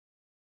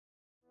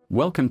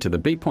Welcome to the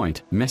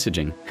BPOINT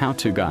Messaging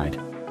How-To Guide.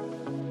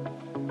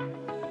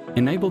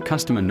 Enable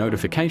customer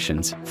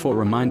notifications for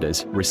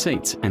reminders,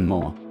 receipts, and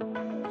more.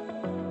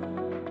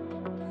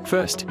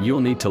 First,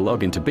 you'll need to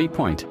log into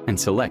BPOINT and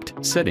select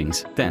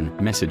Settings, then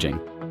Messaging.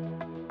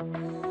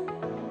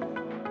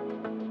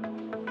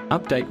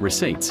 Update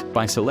receipts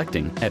by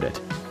selecting Edit.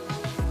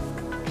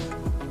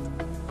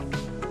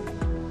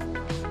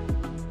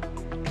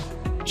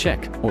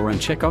 Check or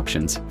uncheck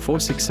options for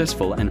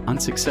successful and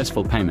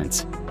unsuccessful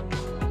payments.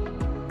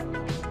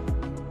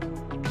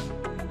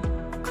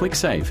 Click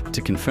Save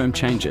to confirm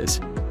changes.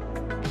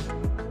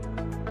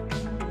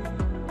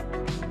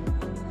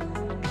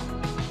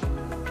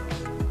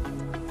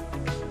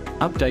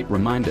 Update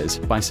reminders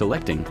by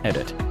selecting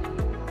Edit.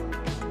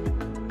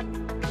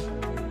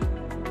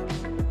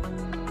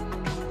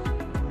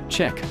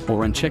 Check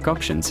or uncheck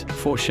options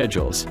for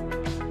schedules.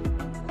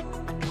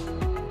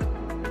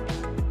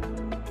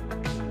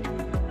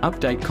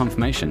 Update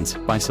confirmations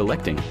by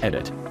selecting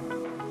Edit.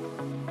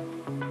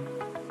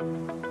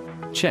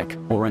 Check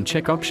or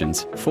uncheck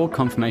options for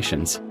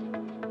confirmations.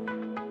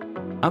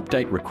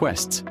 Update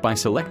requests by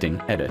selecting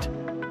Edit.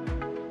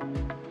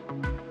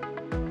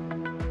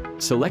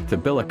 Select the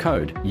biller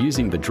code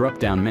using the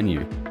drop-down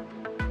menu.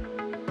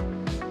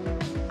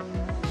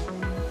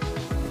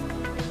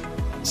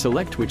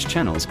 Select which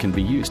channels can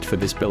be used for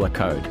this biller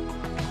code.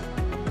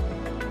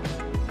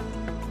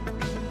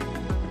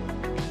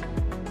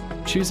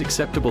 Choose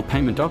acceptable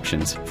payment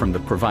options from the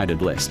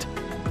provided list.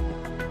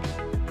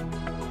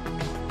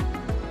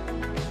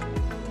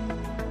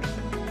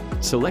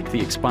 Select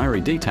the expiry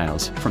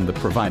details from the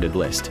provided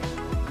list.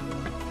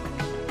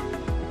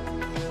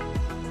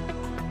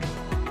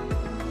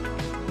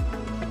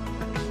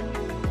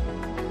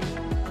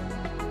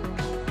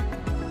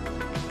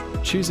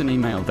 Choose an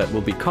email that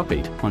will be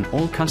copied on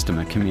all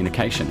customer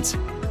communications.